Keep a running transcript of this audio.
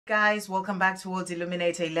Guys, welcome back towards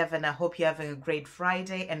Illuminator 11. I hope you're having a great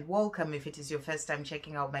Friday, and welcome if it is your first time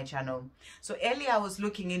checking out my channel. So earlier I was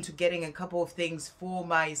looking into getting a couple of things for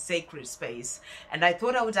my sacred space, and I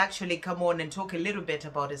thought I would actually come on and talk a little bit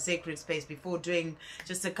about a sacred space before doing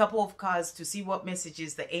just a couple of cards to see what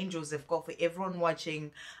messages the angels have got for everyone watching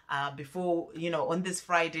before, on this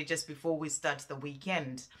Friday, just before we start the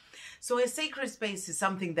weekend. So a sacred space is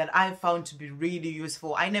something that I found to be really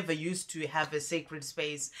useful. I never used to have a sacred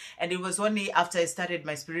space, and it was only after I started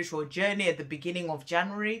my spiritual journey at the beginning of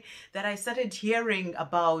January that I started hearing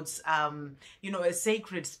about, a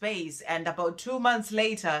sacred space. And about 2 months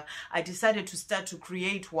later, I decided to start to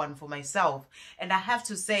create one for myself. And I have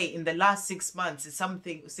to say, in the last 6 months,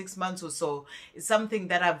 6 months or so, it's something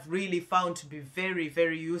that I've really found to be very,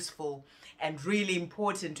 very useful and really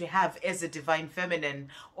important to have as a divine feminine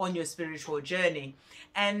on your spiritual journey.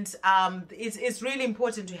 And it's really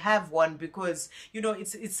important to have one because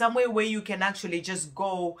it's somewhere where you can actually just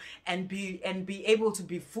go and be able to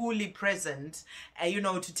be fully present,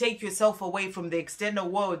 to take yourself away from the external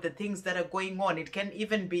world, the things that are going on. It can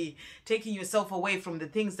even be taking yourself away from the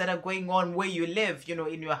things that are going on where you live,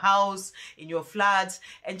 in your house, in your flat,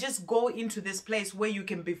 and just go into this place where you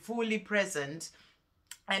can be fully present.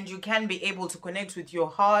 And you can be able to connect with your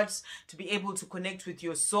heart, to be able to connect with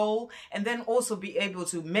your soul, and then also be able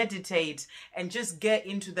to meditate and just get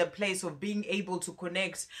into the place of being able to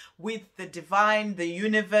connect with the divine, the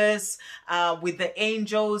universe, with the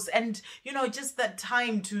angels, and, just that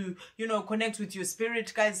time to, connect with your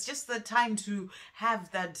spirit, guys, just the time to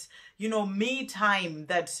have that, me time,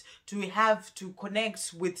 that to have to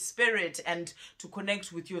connect with spirit and to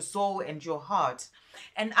connect with your soul and your heart.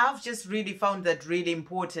 And I've just really found that really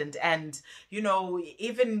important. And,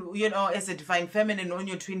 even, as a divine feminine on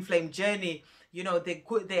your twin flame journey,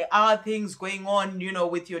 there are things going on,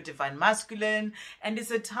 with your divine masculine, and it's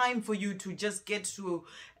a time for you to just get to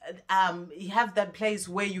have that place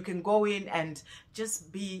where you can go in and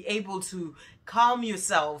just be able to calm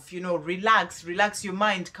yourself, relax your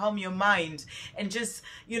mind, calm your mind, and just,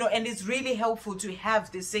 and it's really helpful to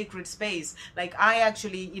have this sacred space. Like I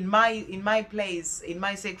actually, in my place, in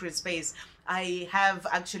my sacred space, I have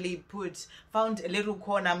actually found a little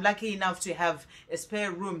corner. I'm lucky enough to have a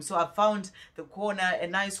spare room. So I found the corner, a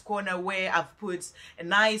nice corner where I've put a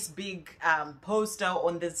nice big poster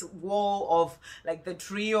on this wall of like the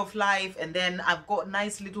tree of life. And then I've got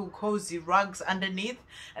nice little cozy rugs underneath.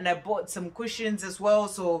 And I bought some cushions as well.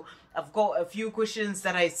 So I've got a few cushions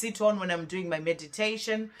that I sit on when I'm doing my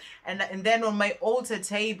meditation. And then on my altar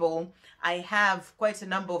table, I have quite a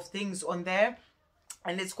number of things on there.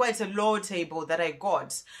 And it's quite a low table that I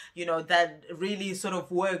got, that really sort of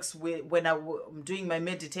works with when I'm doing my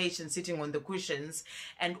meditation, sitting on the cushions.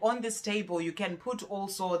 And on this table, you can put all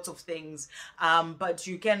sorts of things. But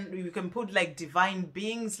you can put like divine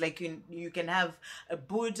beings, like you can have a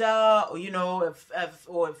Buddha, or,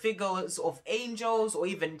 or figures of angels, or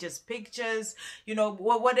even just pictures,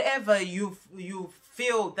 whatever you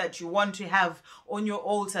feel that you want to have on your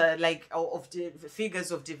altar, like of the figures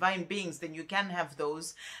of divine beings, then you can have those.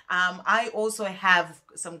 I also have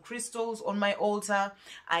some crystals on my altar.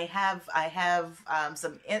 I have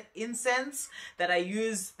some incense that I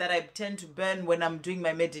use, that I tend to burn when I'm doing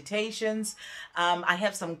my meditations. I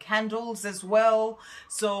have some candles as well.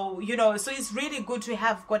 So, so it's really good to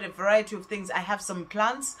have quite a variety of things. I have some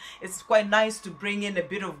plants. It's quite nice to bring in a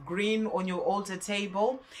bit of green on your altar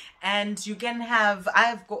table. And you can have,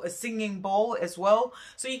 I've got a singing bowl as well.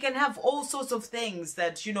 So you can have all sorts of things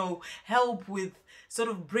that, help with sort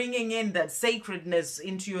of bringing in that sacredness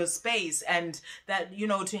into your space, and that,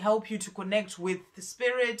 to help you to connect with the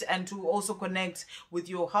spirit and to also connect with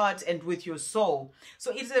your heart and with your soul.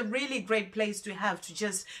 So it's a really great place to have, to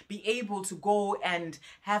just be able to go and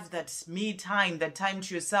have that me time, that time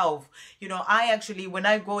to yourself. I actually, when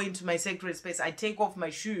I go into my sacred space, I take off my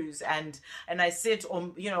shoes and I sit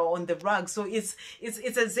on, on the rug. So it's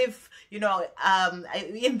as if,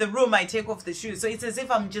 in the room, I take off the shoes. So it's as if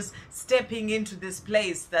I'm just stepping into this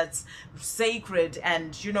place that's sacred,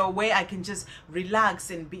 and where I can just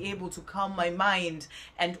relax and be able to calm my mind,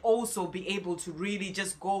 and also be able to really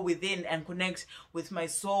just go within and connect with my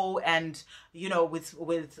soul, and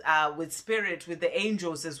with spirit, with the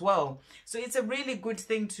angels as well. So it's a really good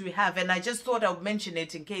thing to have, and I just thought I would mention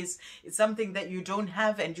it in case it's something that you don't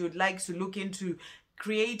have and you'd like to look into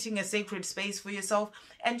creating a sacred space for yourself.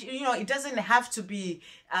 And it doesn't have to be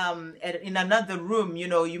in another room.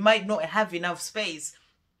 You might not have enough space.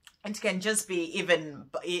 It can just be even,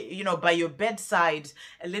 you know, by your bedside,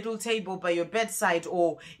 a little table by your bedside,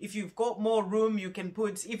 or if you've got more room, you can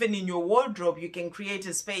put, even in your wardrobe, you can create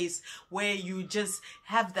a space where you just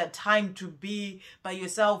have that time to be by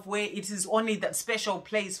yourself, where it is only that special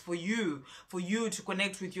place for you to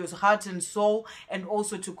connect with your heart and soul, and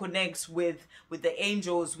also to connect with the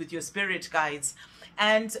angels, with your spirit guides.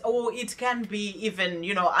 And or it can be even,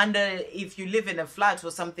 you know, under, if you live in a flat or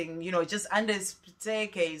something, you know, just under a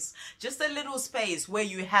staircase, just a little space where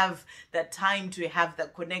you have that time to have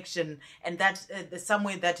that connection, and that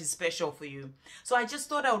somewhere that is special for you. So I just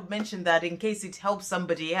thought I would mention that in case it helps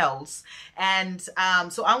somebody else. And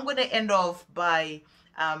so I'm going to end off by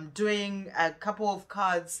doing a couple of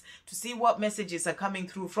cards to see what messages are coming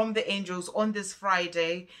through from the angels on this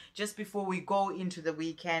Friday, just before we go into the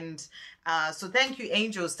weekend. So thank you,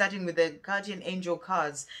 angels, starting with the guardian angel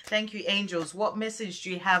cards. Thank you, angels. What message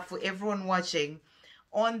do you have for everyone watching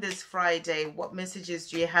on this Friday? What messages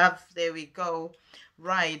do you have? There we go.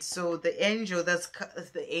 Right, so the angel that's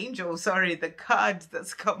the card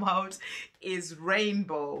that's come out is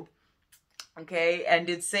rainbow. Okay, and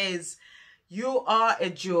it says, you are a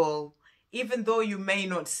jewel, even though you may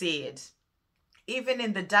not see it. Even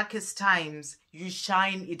in the darkest times, you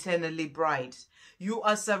shine eternally bright. You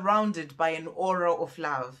are surrounded by an aura of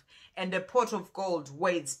love, and a pot of gold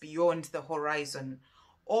waits beyond the horizon.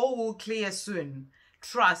 All will clear soon.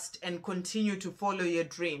 Trust and continue to follow your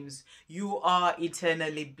dreams. You are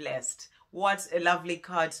eternally blessed. What a lovely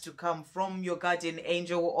card to come from your guardian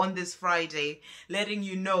angel on this Friday, letting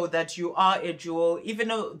you know that you are a jewel, even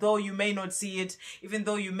though you may not see it, even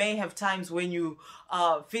though you may have times when you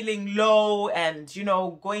are feeling low and, you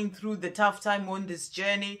know, going through the tough time on this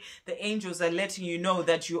journey. The angels are letting you know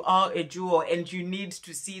that you are a jewel, and you need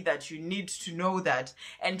to see that, you need to know that,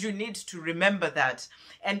 and you need to remember that.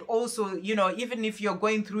 And also, you know, even if you're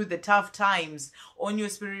going through the tough times on your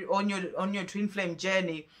spirit, on your twin flame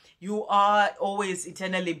journey, you are always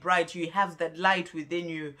eternally bright. You have that light within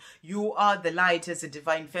you. You are the light as a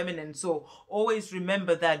divine feminine. So always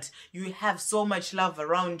remember that you have so much love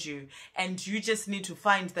around you, and you just need to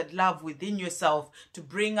find that love within yourself, to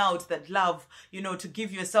bring out that love, you know, to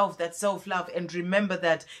give yourself that self-love. And remember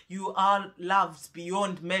that you are loved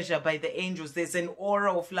beyond measure by the angels. There's an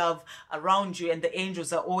aura of love around you, and the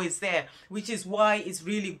angels are always there, which is why it's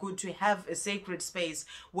really good to have a sacred space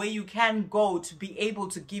where you can go to be able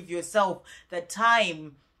to give yourself that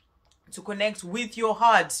time to connect with your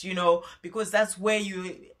heart, you know, because that's where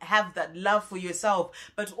you have that love for yourself,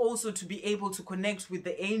 but also to be able to connect with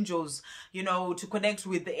the angels, you know, to connect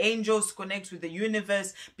with the angels, connect with the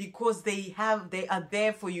universe, because they are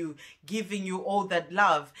there for you, giving you all that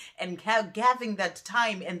love, and having that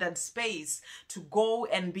time and that space to go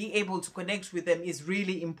and be able to connect with them is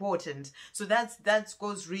really important. So that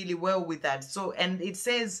goes really well with that. So, and it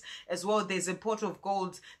says as well, there's a pot of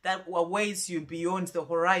gold that awaits you beyond the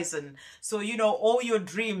horizon. So, you know, all your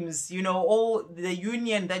dreams, you know, all the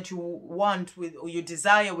union that you want with, or you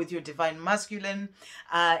desire with your divine masculine,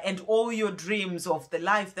 and all your dreams of the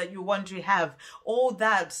life that you want to have, all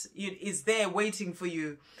that is there waiting for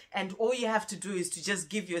you. And all you have to do is to just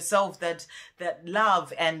give yourself that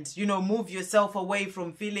love, and, you know, move yourself away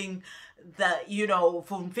from feeling that, you know,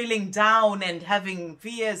 from feeling down and having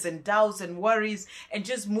fears and doubts and worries, and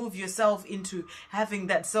just move yourself into having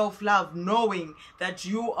that self-love, knowing that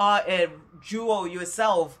you are a jewel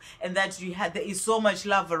yourself, and that there is so much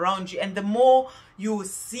love around you. And the more you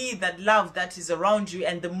see that love that is around you,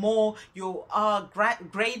 and the more you are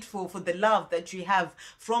grateful for the love that you have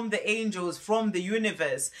from the angels, from the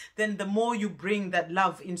universe, then the more you bring that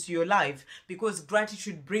love into your life, because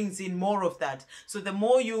gratitude brings in more of that. So the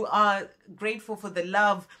more you are grateful for the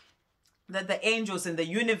love that the angels and the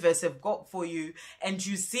universe have got for you, and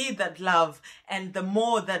you see that love, and the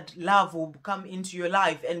more that love will come into your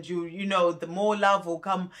life, and you know, the more love will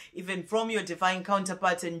come even from your divine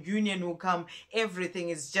counterpart, and union will come. Everything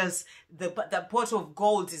is just, the pot of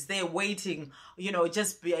gold is there waiting, you know,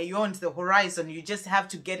 just beyond the horizon. You just have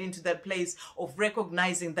to get into that place of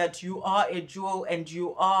recognizing that you are a jewel, and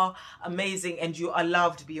you are amazing, and you are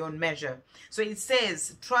loved beyond measure. So it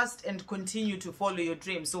says, trust and continue to follow your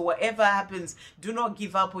dreams. So whatever happens, do not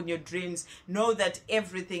give up on your dreams. Know that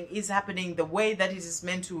everything is happening the way that it is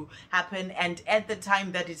meant to happen, and at the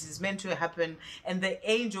time that it is meant to happen. And the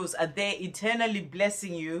angels are there eternally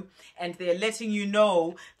blessing you, and they're letting you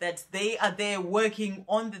know that they are there working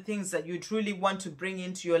on the things that you truly want to bring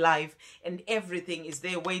into your life, and everything is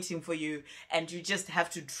there waiting for you, and you just have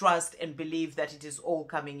to trust and believe that it is all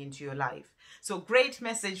coming into your life. So great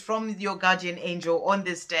message from your guardian angel on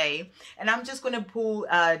this day. And I'm just going to pull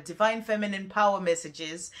divine feminine power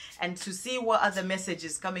messages and to see what other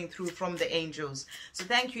messages coming through from the angels. So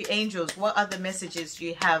thank you, angels. What other messages do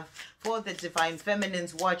you have for the divine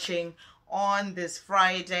feminines watching on this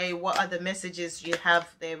Friday? What other messages do you have?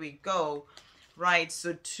 There we go. Right,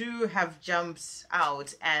 so 2 have jumped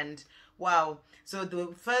out, and wow. So the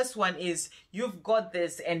first one is, you've got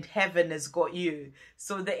this and heaven has got you.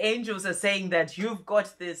 So the angels are saying that you've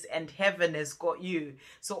got this and heaven has got you.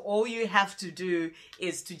 So all you have to do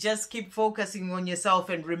is to just keep focusing on yourself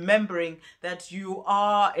and remembering that you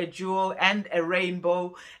are a jewel and a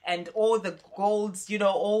rainbow, and all the golds, you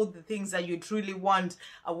know, all the things that you truly want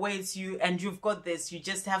awaits you, and you've got this. You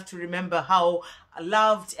just have to remember how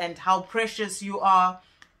loved and how precious you are,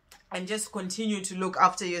 and just continue to look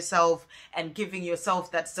after yourself and giving yourself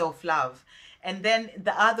that self-love. And then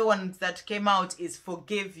the other one that came out is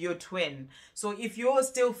forgive your twin. So if you're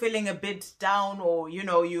still feeling a bit down, or, you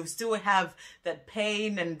know, you still have that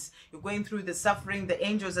pain and you're going through the suffering, the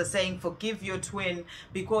angels are saying forgive your twin,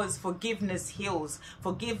 because forgiveness heals.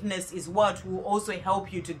 Forgiveness is what will also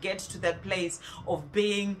help you to get to that place of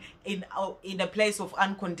being in a place of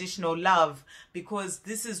unconditional love, because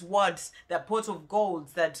this is what the pot of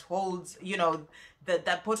gold that holds, you know,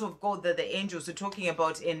 that pot of gold that the angels are talking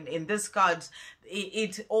about in this card,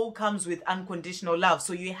 it all comes with unconditional love.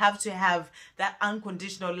 So you have to have that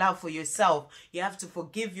unconditional love for yourself. You have to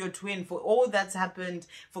forgive your twin for all that's happened.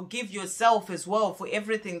 Forgive yourself as well for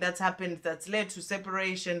everything that's happened that's led to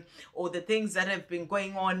separation, or the things that have been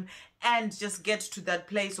going on, and just get to that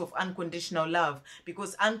place of unconditional love,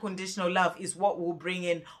 because unconditional love is what will bring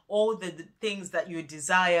in all the things that you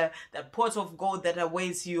desire, that pot of gold that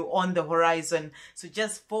awaits you on the horizon. So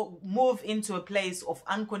just move into a place of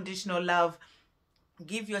unconditional love.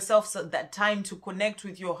 Give yourself that time to connect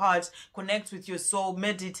with your heart, connect with your soul,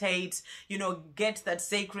 meditate, you know, get that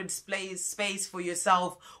sacred space for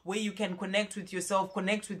yourself where you can connect with yourself,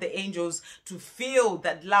 connect with the angels to feel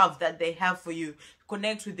that love that they have for you.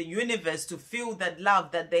 Connect with the universe to feel that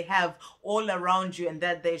love that they have all around you and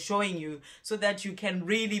that they're showing you, so that you can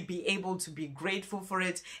really be able to be grateful for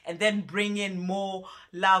it, and then bring in more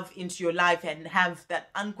love into your life and have that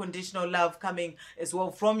unconditional love coming as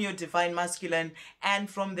well from your divine masculine and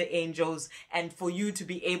from the angels, and for you to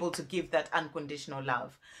be able to give that unconditional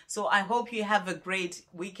love. So I hope you have a great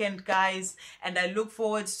weekend, guys, and I look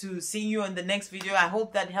forward to seeing you on the next video. I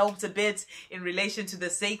hope that helped a bit in relation to the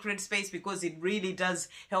sacred space, because it really does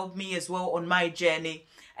help me as well on my journey.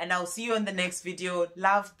 And I'll see you on the next video.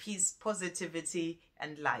 Love, peace, positivity,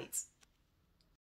 and light.